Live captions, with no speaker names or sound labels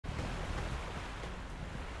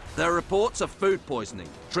There are reports of food poisoning.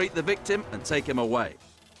 Treat the victim and take him away.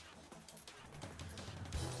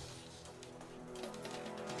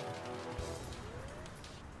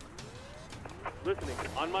 Listening.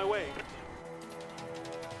 On my way.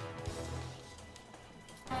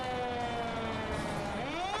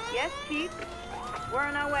 Yes, Chief. We're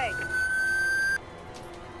on our way.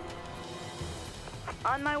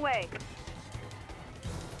 On my way.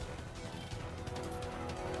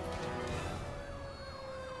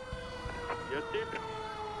 Yes, Chief.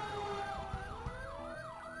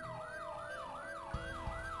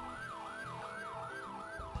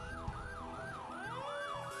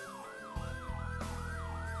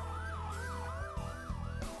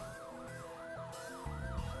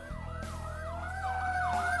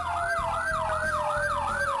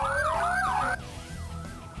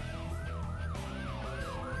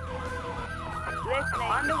 Listening.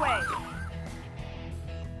 On the way.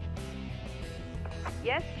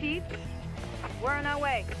 Yes, Chief. We're on our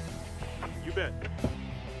way. You bet.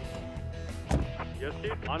 Yes,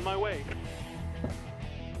 Chief. On my way.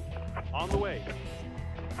 On the way.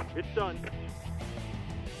 It's done.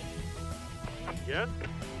 Yes?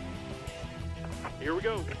 Here we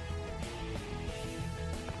go.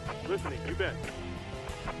 Listening. You bet.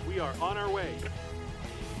 We are on our way.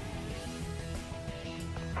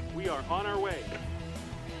 We are on our way.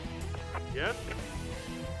 Yes?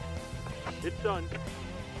 It's done.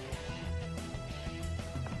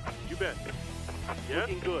 You bet. Yes?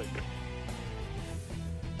 Looking good.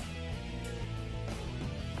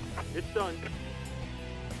 It's done.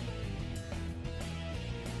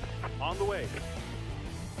 On the way.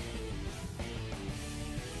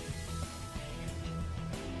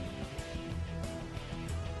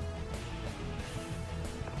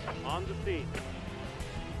 On the scene.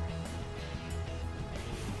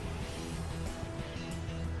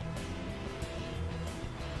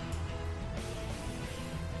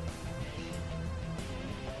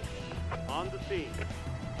 On the scene.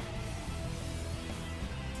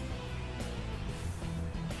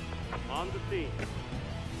 On the scene.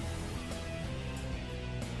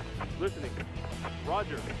 Listening.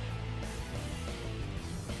 Roger.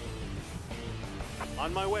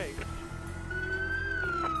 On my way.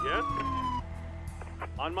 Yes?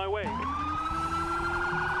 On my way.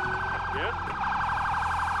 Yes?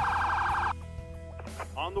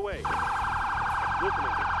 On the way.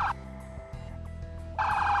 Listening.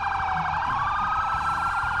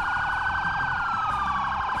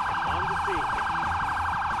 On the scene.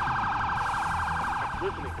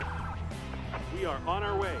 Listening. We are on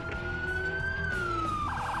our way.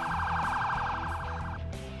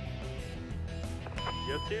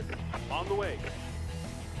 Yes, Chief. On the way.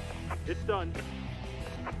 It's done.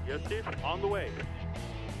 Yes, Chief. On the way.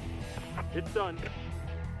 It's done.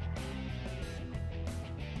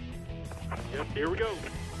 Yes, here we go.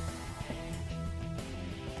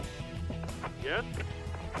 Yes.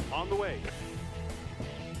 On the way.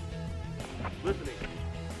 Listening.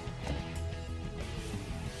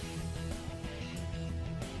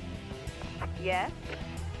 Yes.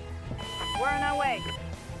 We're on our way.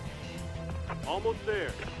 Almost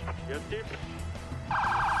there. Yes, Chief.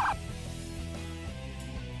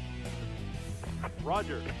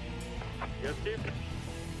 Roger. Yes, Chief.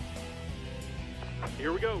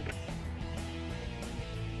 Here we go.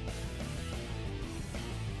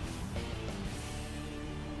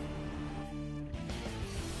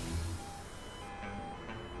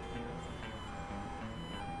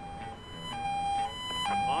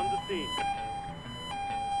 On the scene.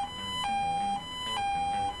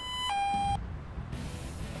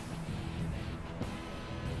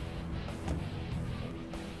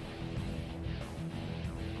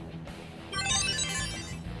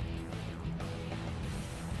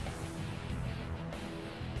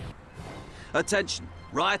 Attention.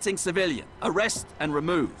 Rioting civilian. Arrest and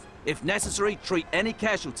remove. If necessary, treat any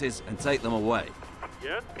casualties and take them away.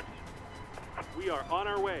 Yes? We are on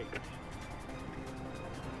our way.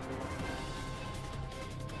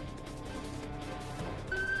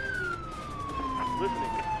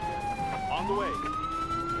 Listening. On the way.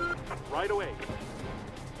 Right away.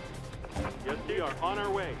 Yes, we are on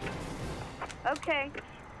our way. Okay.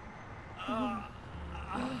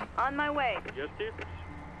 On my way. Yes, Chief.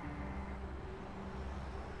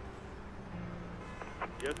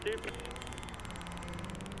 Yes, Chief.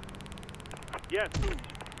 Yes,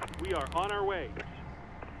 we are on our way.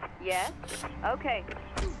 Yes. Okay.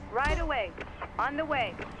 Right away. On the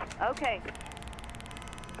way. Okay.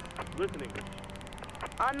 Listening.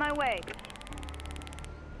 On my way.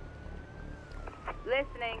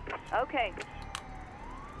 Listening. Okay.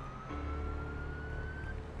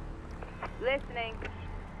 Listening.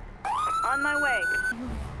 On my way.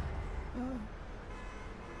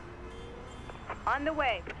 On the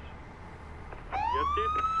way. Yes,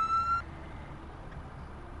 Chief.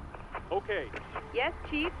 Okay. Yes,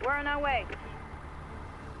 Chief. We're on our way.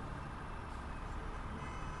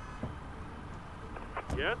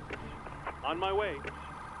 Yes. On my way.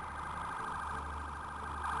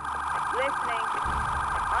 Listening.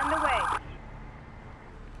 On the way.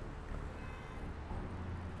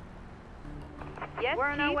 Yes, we're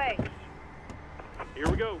on our way. Here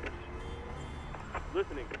we go.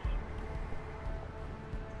 Listening.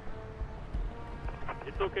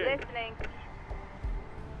 It's okay. Listening.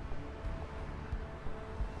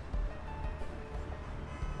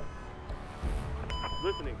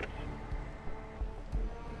 Listening.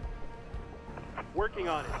 Working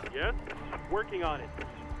on it. Yes? Working on it.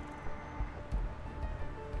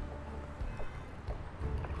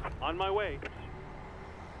 On my way.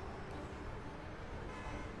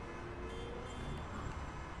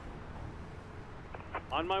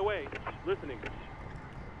 On my way. Listening.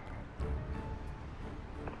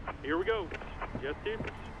 Here we go. Yes, Chief?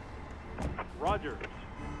 Roger.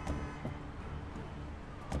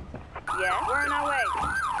 Yes, we're on our way.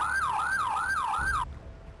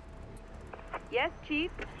 Yes,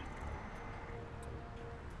 Chief.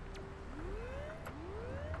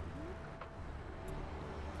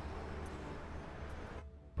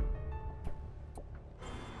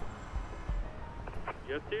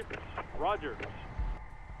 Yes, Chief? Roger.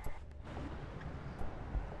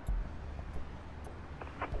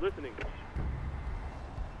 Listening.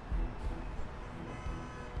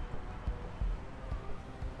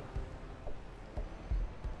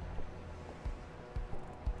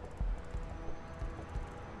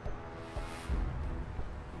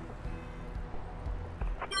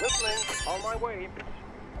 Listening. On my way.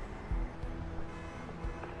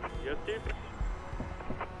 Yes, Chief?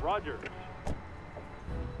 Roger.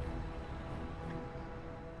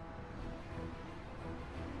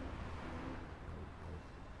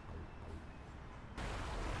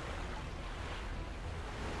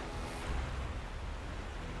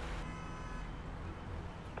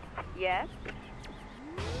 Yes.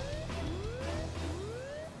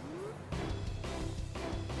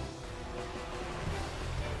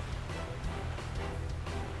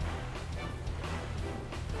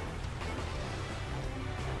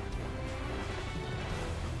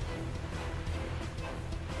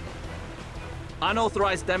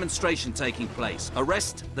 Unauthorized demonstration taking place.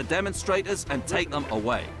 Arrest the demonstrators and take them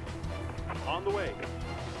away. On the way.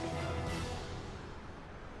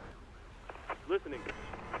 Listening.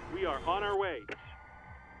 We are on our way.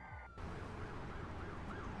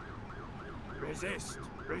 Resist.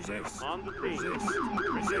 Resist. On the scene. Resist.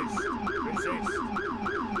 Resist. Resist.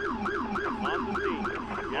 On the scene.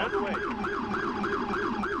 Yes, on the way.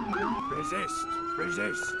 Resist.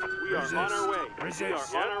 Resist. We are on our way.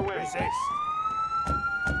 Resist. We are on our way. Resist.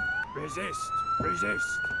 Resist. Resist.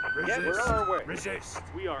 Resist. Yes, we're on our way. Resist.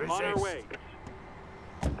 We are Resist. on our way.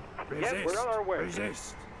 Resist. Yes, we're on our way.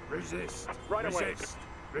 Resist. Resist. Right away. Resist.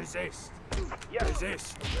 Resist. Yes.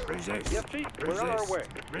 Resist. Resist. Yes, Chief. We're on our way.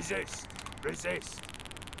 Resist. Resist.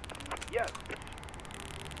 Yes.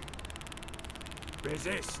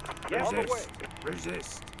 Resist. Yes. On the way.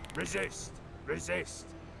 Resist. Resist. Resist.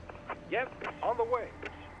 Yes. On the way.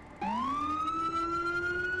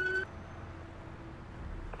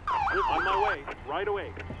 On my way. Right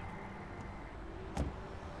away.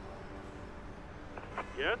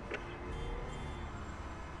 Yes?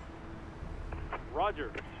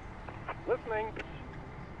 Roger. Listening.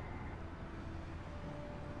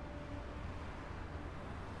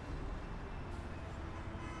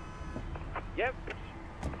 Yes.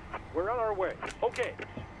 We're on our way. Okay.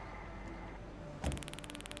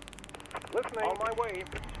 Listening. On my way.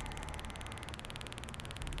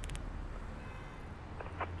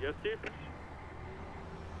 Yes, Chief?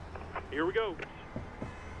 Here we go.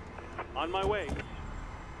 On my way.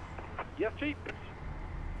 Yes, Chief.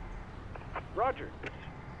 Roger.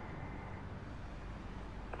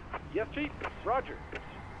 Yes, Chief. Roger.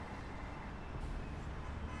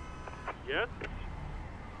 Yes?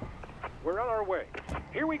 We're on our way.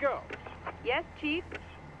 Here we go. Yes, Chief.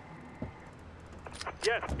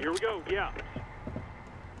 Yes, here we go. Yeah.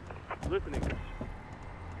 Listening.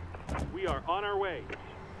 We are on our way.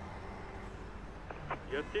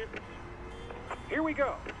 Yes, Chief? Here we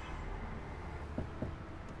go.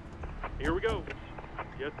 Here we go.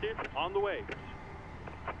 Yes, Chief? On the way.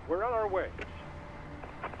 We're on our way.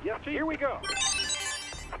 Yes, Chief. Here we go.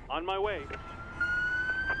 On my way.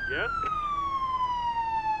 Yes?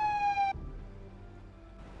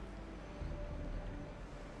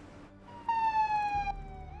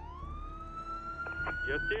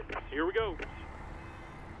 Yes, Chief. Here we go.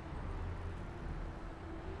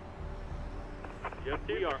 Yes,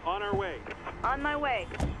 Chief. We are on our way. On my way.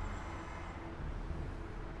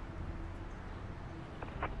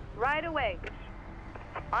 Right away.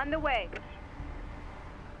 On the way.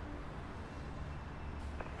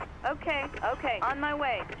 Okay, okay. On my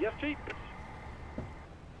way. Yes, Chief.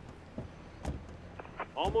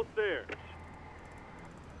 Almost there.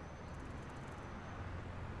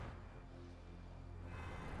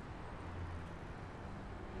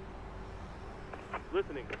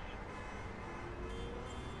 Listening.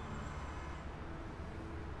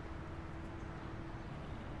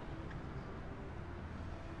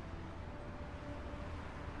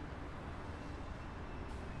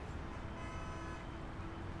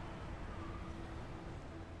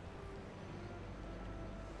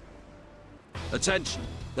 Attention!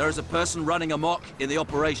 There is a person running amok in the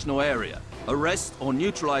operational area. Arrest or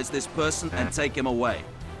neutralize this person and take him away.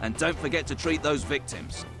 And don't forget to treat those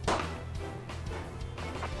victims.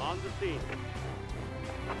 On the scene.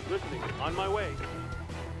 Listening. On my way.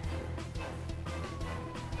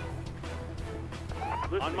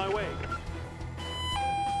 Listening. On my way.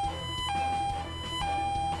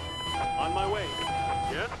 On my way.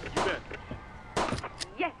 Yes, you bet.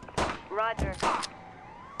 Yes, Roger.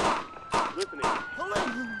 Listening.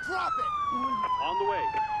 Drop it! On the way.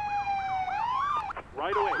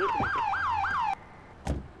 Right away. Listening.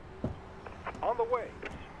 On the way.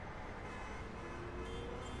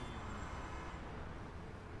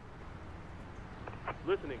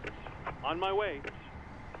 Listening. On my way.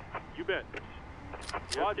 You bet.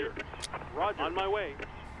 Yes, Roger. Chief. Roger. On my way.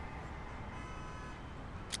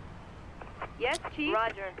 Yes, Chief.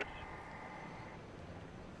 Roger.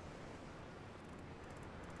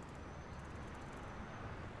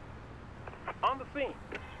 On the scene.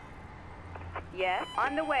 Yes,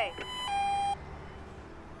 on the way.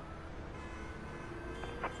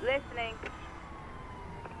 Listening.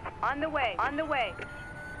 On the way. On the way.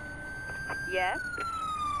 Yes.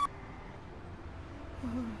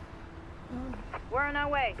 We're on our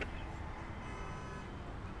way.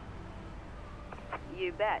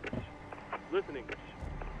 You bet. Listening.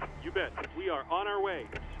 You bet. We are on our way.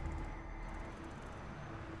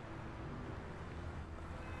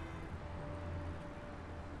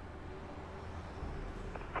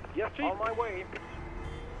 Yes, Chief. On my way.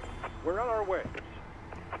 We're on our way.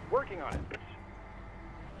 Working on it.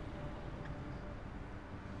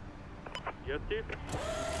 Yes, Chief.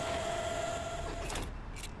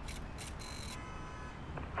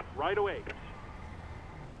 Right away.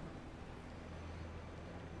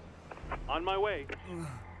 On my way.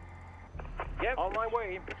 Yes, on my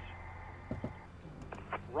way.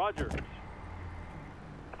 Roger.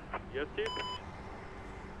 Yes, Chief.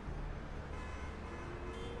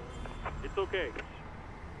 It's okay.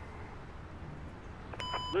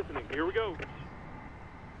 Listening. Here we go.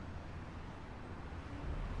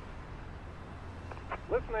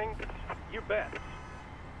 Listening. You bet.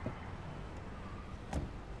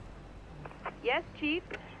 Yes, Chief.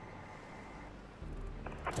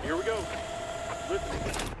 Here we go.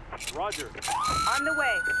 Listening. Roger. On the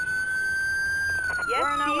way. Yes, We're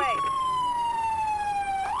on our Chief. way.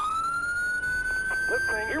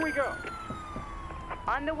 Listening. Here we go.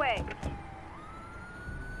 On the way.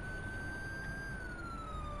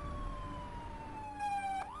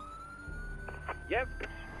 Yep.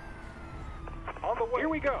 On the way. Here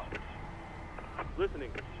we go.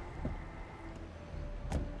 Listening.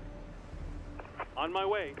 On my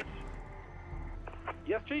way.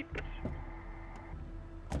 Yes, Chief.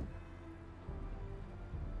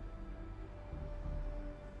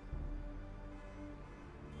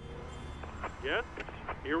 Yes.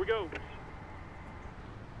 Here we go.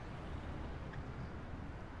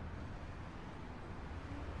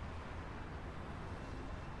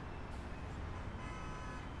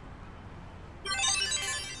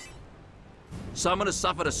 Someone has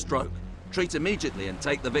suffered a stroke. Treat immediately and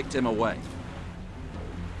take the victim away.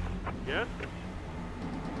 Yes.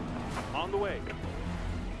 On the way.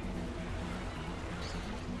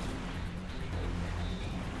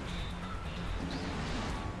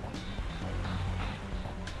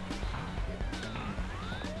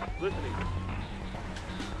 Listening.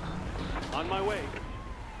 On my way.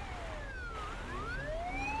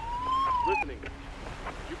 Listening.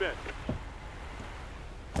 You bet.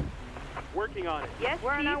 Working on it. Yes,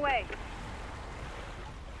 we're on our way.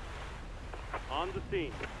 On the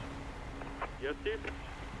scene. Yes, Chief.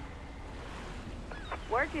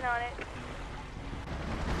 Working on it.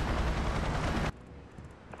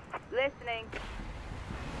 Listening.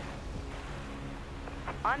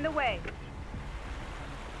 On the way.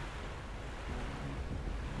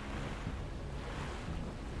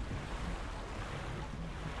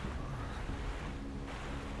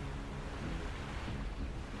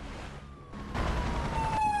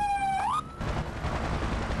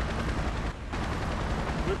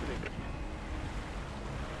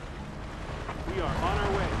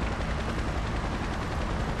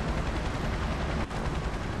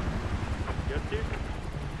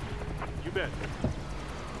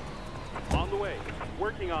 the way.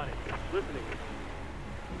 Working on it. Listening.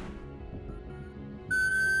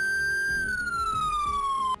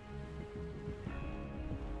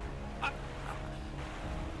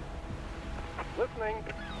 Listening.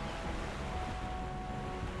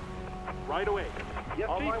 Right away. Yes,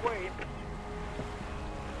 on my way.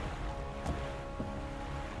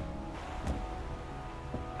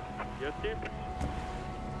 Yes, Chief.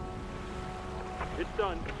 It's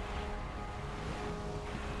done.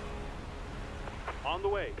 On the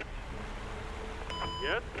way.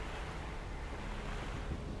 Yes?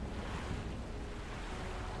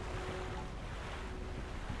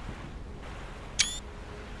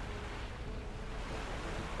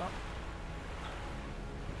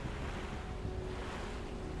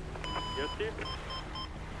 Yes, Chief.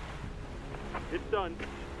 It's done.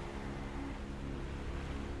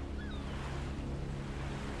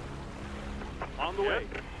 On the way.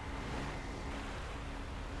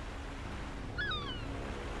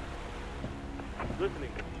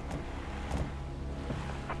 Listening.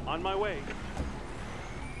 On my way.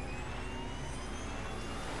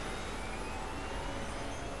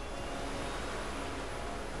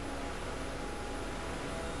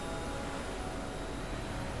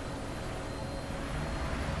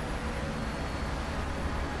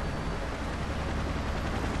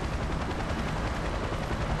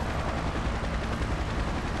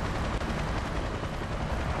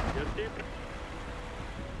 Yes, Chief.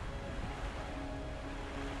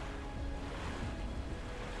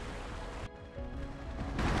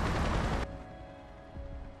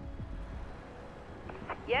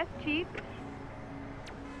 Yes, Chief.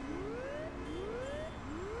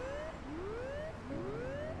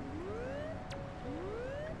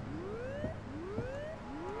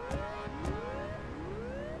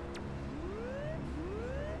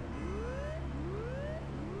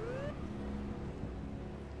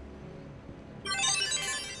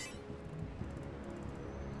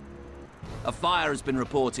 A fire has been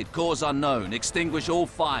reported. Cause unknown. Extinguish all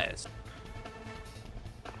fires.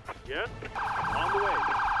 Yes? On the way.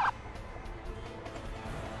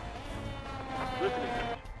 Listening.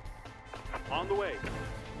 On the way.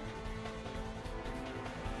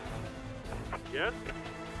 Yes?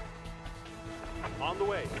 On the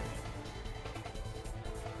way.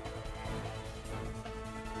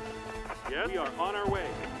 Yes? We are on our way.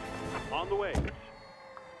 On the way.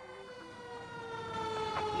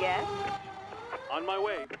 Yes. On my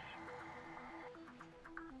way.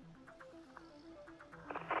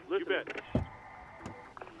 You bet.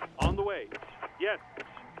 On the way. Yes.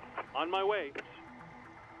 On my way.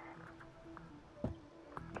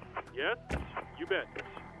 Yes? You bet.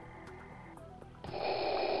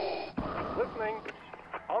 Listening.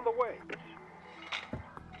 On the way.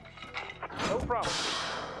 No problem.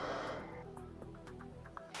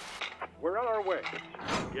 We're on our way.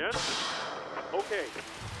 Yes? Okay.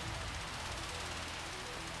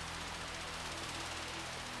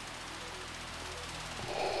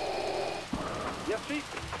 Yes,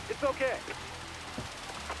 Chief. It's okay.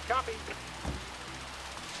 Copy.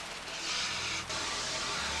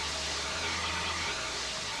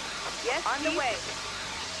 Yes, on the way.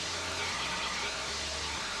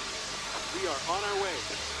 We are on our way.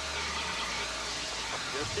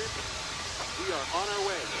 Yes, Chief? We are on our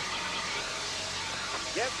way.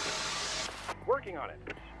 Yes. Working on it.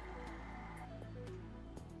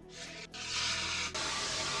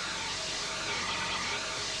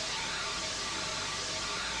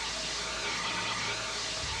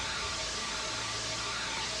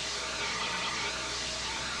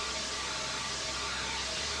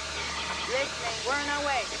 Listening. We're on our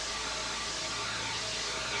way.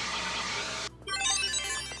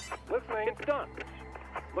 Listening. It's done.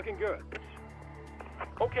 Looking good.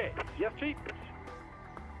 Okay. Yes, Chief?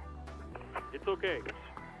 It's okay.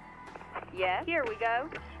 Yes. Here we go.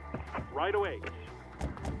 Right away.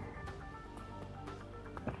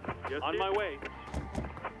 Yes, on my way.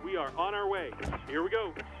 We are on our way. Here we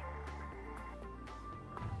go.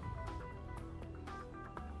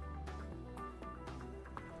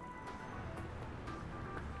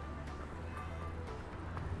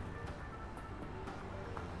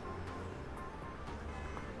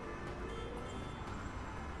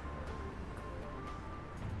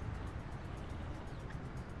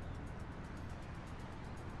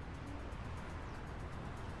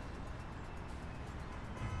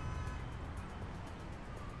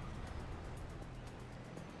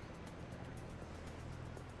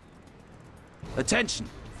 Attention!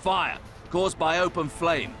 Fire! Caused by open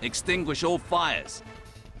flame. Extinguish all fires.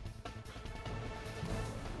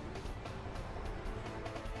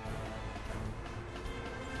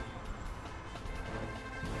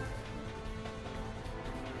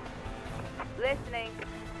 Listening.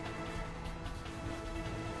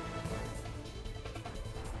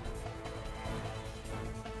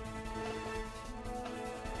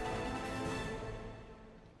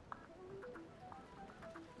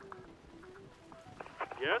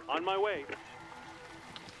 Yes, on my way.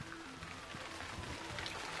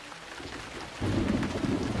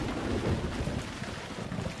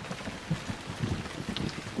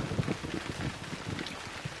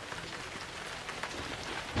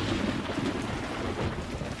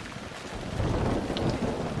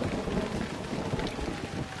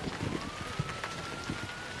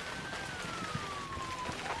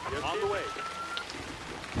 Yes, on the way.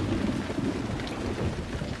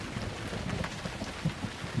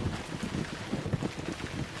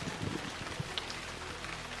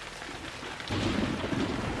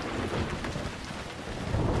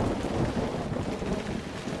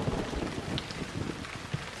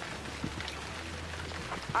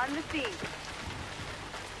 On the scene.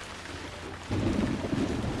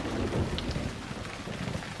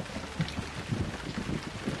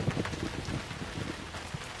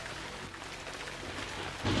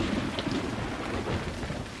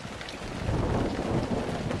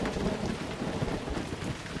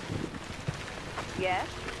 Yes.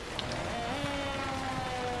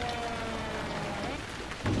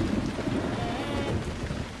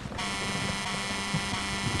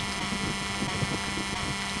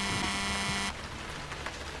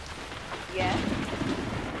 Yes.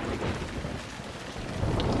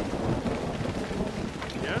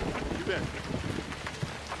 Yes, you bet.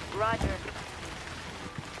 Roger.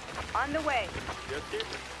 On the way. Yes, Chief.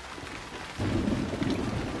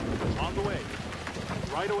 On the way.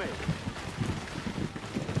 Right away.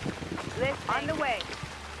 Listening. On the way.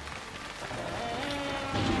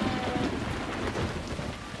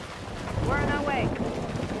 We're on our way.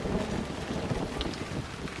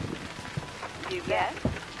 You yes?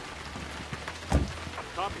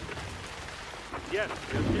 Copy. Yes,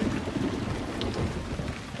 yes, Chief.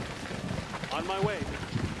 On my way.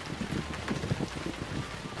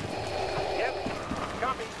 Yes.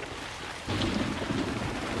 Copy.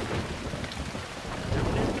 Yes,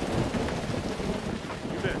 Chief.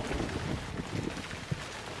 You bet.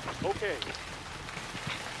 Okay.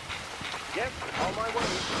 Yes. On my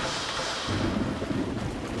way.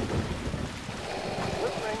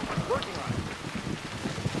 Listening. Working on it.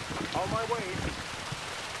 On my way.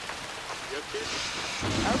 Yes, Chief.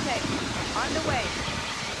 Okay. On the way.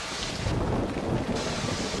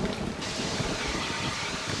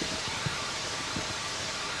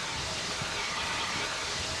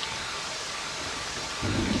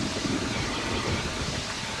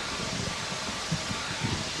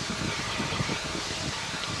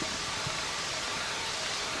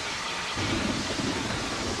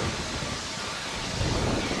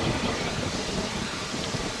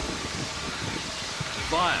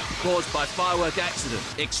 Fire caused by firework accident.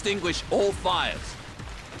 Extinguish all fires.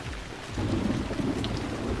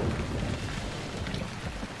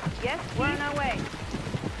 Yes, we're on our way.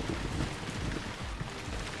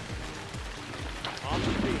 On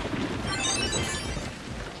the scene.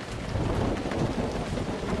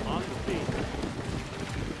 On the scene.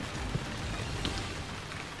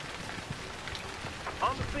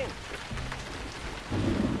 On the scene.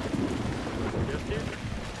 Yes, Chief.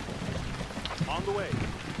 On the way.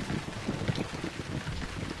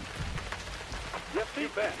 Yes, you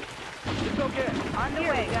bet. It's okay. On the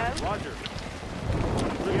way. Go. Roger.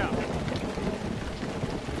 Look out.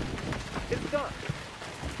 It's done.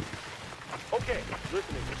 Okay.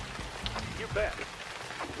 Listening. You bet.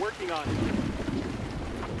 Working on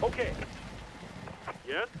it. Okay.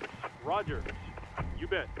 Yes? Roger. You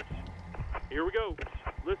bet. Here we go.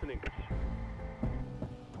 Listening.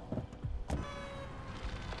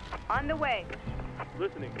 On the way.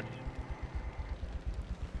 Listening.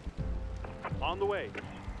 On the way.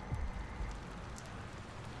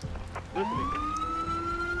 Listening.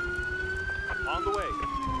 On the way.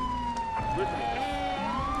 Listening.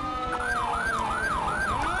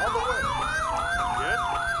 On the way. Yes?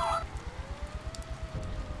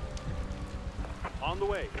 On the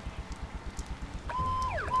way.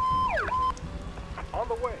 On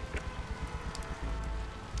the way.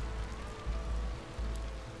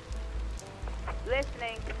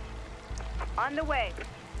 Listening. On the way.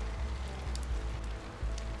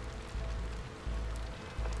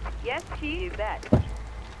 Yes, Chief. You bet.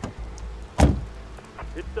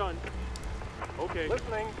 It's done. Okay.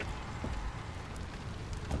 Listening.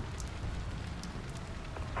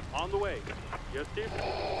 On the way. Yes, Chief?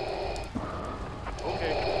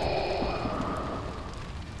 Okay.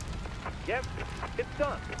 Yes, it's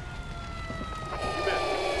done. You bet.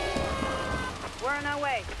 We're on our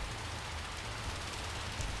way.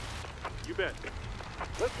 You bet.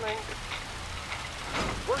 Listening.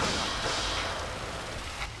 Working on it.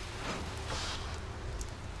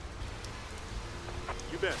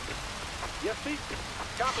 You bet. Yes, Pete.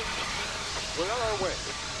 Copy. We're on our way.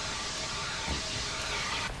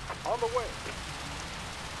 On the way.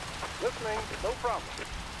 Listening. No problem.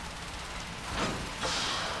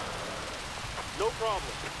 No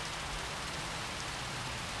problem.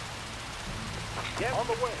 Yes. On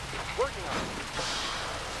the way. Working on it.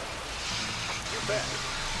 You bet.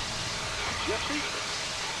 Yes, Pete.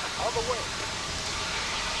 On the way.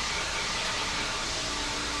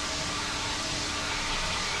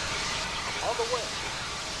 On the way.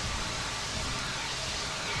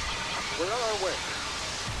 We're on our way.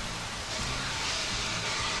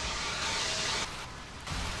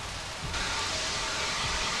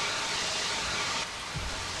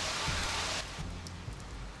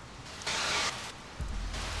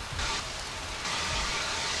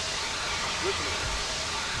 Listening.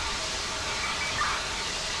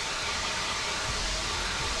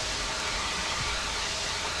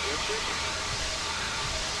 Yes, sir.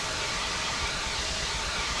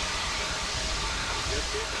 Yes,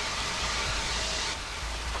 sir.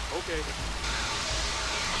 Okay.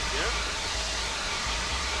 Yes?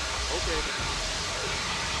 Okay.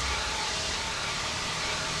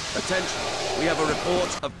 Attention. We have a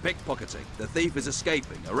report of pickpocketing. The thief is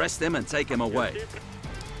escaping. Arrest him and take him away. Yes, sir.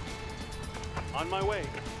 On my way.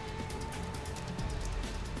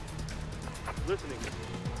 Listening.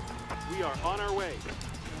 We are on our way.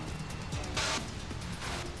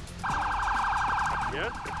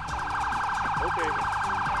 Yes? Okay.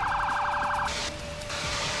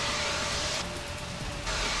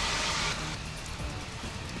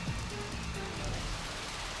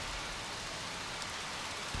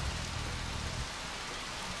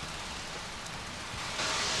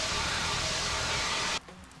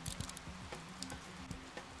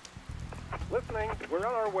 Listening. We're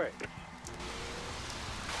on our way.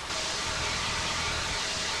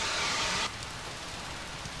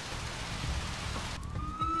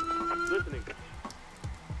 Listening.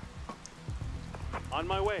 On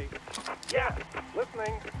my way. Yes.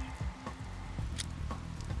 Listening.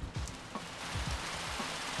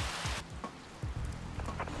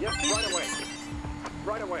 Yes, right away.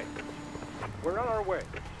 Right away. We're on our way.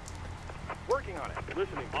 Working on it.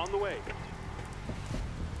 Listening. On the way.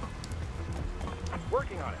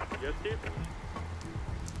 Working on it. Yes, Chief.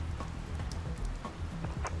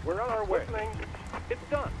 We're on our way. Listening. It's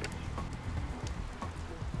done.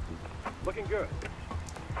 Looking good.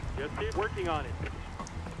 Yes, Chief. Working on it.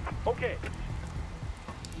 Okay.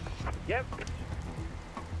 Yes.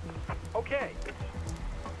 Okay.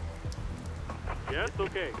 Yes,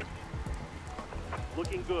 okay.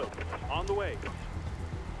 Looking good. On the way.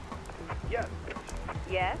 Yes.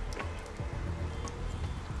 Yes.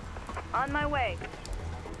 On my way.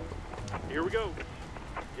 Here we go.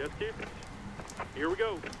 Yes, Chief. Here we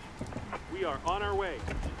go. We are on our way.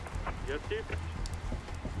 Yes, Chief.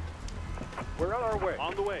 We're on our way.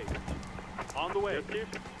 On the way. On the way. Yes, Chief.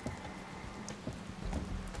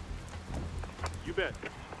 You bet.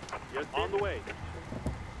 Yes, Chief. On the way.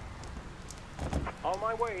 On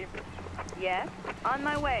my way. Yes. On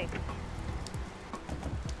my way.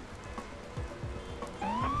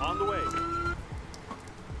 On the way.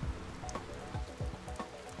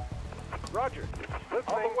 Roger.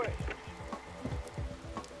 Listening. On the way.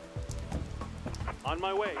 On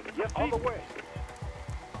my way. Yes, on the way.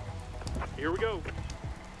 Here we go.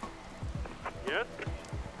 Yes.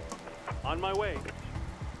 On my way.